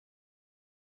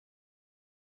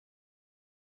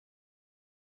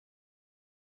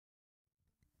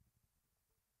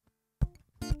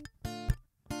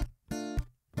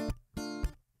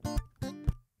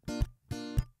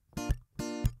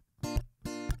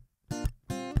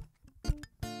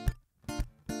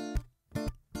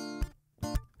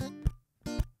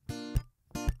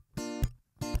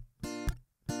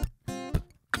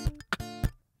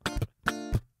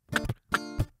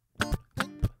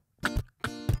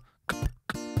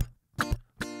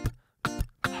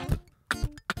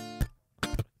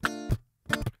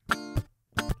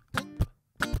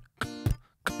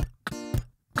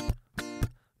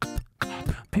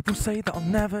People say that I'll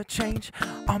never change,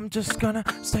 I'm just gonna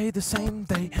stay the same.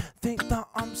 They think that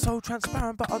I'm so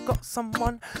transparent, but I got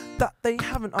someone that they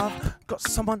haven't. I've got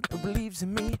someone who believes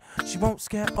in me. She won't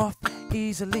scare off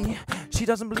easily. She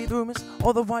doesn't believe the rumours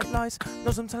or the white lies.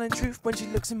 Knows I'm telling truth when she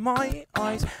looks in my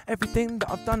eyes. Everything that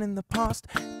I've done in the past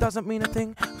doesn't mean a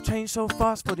thing. I've changed so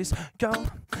fast for this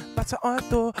girl that I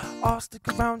adore. I'll stick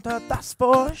around her, that's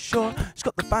for sure. She's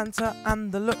got the banter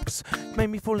and the looks, made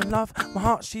me fall in love. My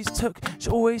heart she's took. She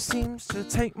always seems to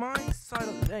take my side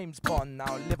of the James Bond.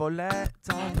 Now live or let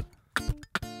die.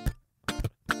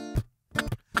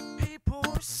 People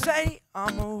say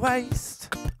I'm a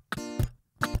waste.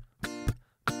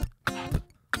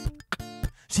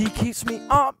 She keeps me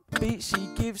upbeat, she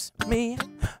gives me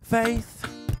faith.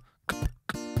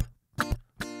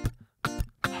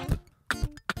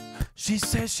 She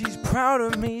says she's proud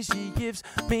of me, she gives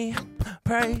me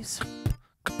praise.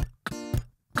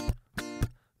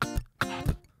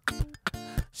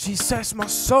 She sets my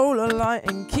soul alight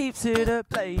and keeps it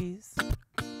ablaze.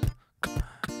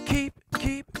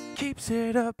 Keeps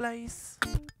it ablaze.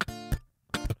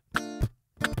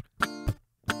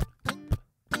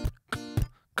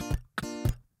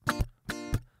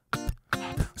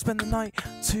 Spend the night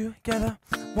together,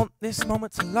 want this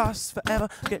moment to last forever.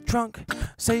 Get drunk,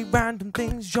 say random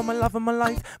things. You're my love of my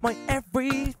life, my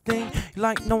everything. You're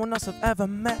like no one else I've ever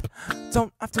met.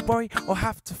 Don't have to worry or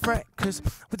have to fret, cause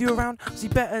with you around I see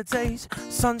better days.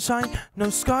 Sunshine, no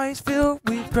skies filled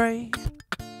with grey.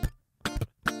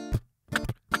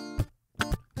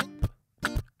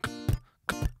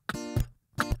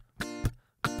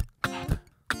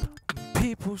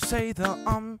 People say that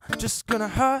I'm just gonna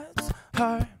hurt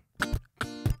her.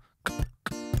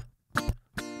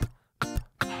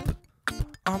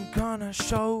 I'm gonna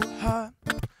show her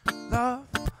love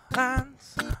and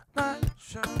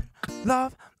nurture,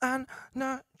 love and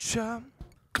nurture.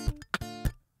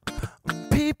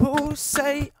 People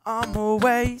say I'm a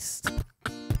waste.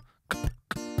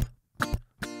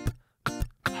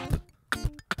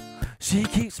 She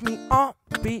keeps me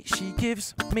upbeat, she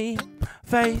gives me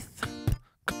faith.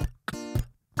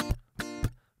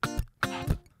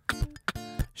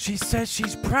 She says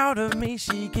she's proud of me,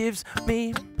 she gives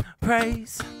me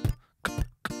praise.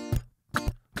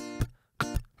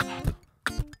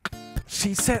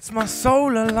 She sets my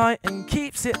soul alight and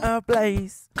keeps it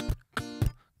ablaze.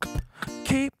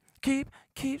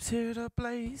 Keeps it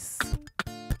ablaze.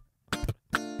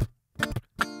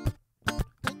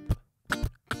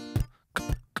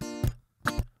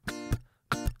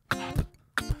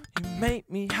 You make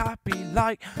me happy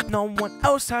like no one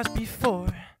else has before.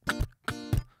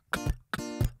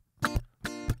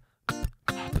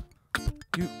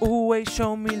 You always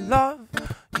show me love,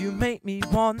 you make me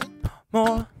want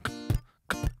more.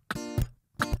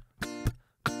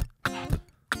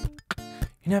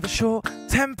 You're never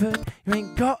short-tempered, you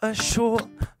ain't got a short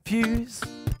fuse.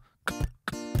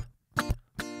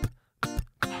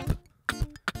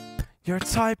 You're a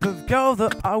type of girl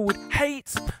that I would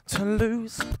hate to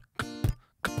lose.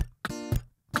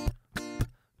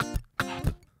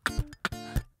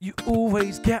 You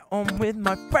always get on with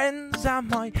my friends and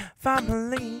my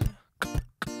family.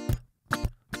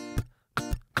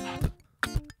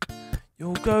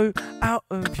 You'll go out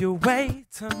of your way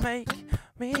to make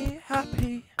me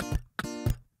happy.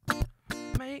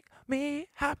 Make me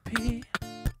happy.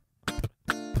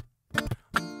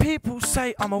 People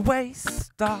say I'm a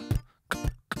waster.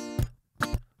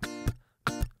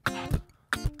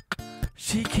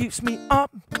 She keeps me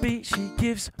upbeat, she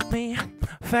gives me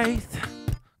faith.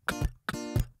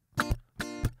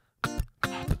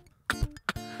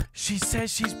 She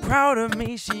says she's proud of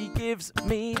me, she gives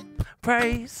me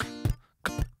praise.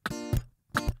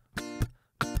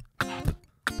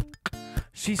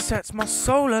 She sets my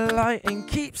soul alight and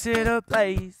keeps it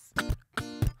ablaze.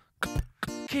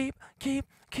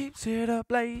 Keeps it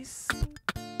ablaze.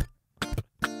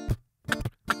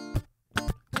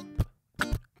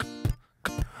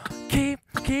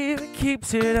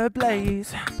 Keeps it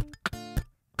ablaze.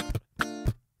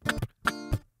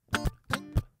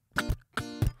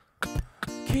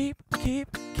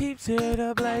 Keeps it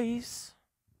ablaze.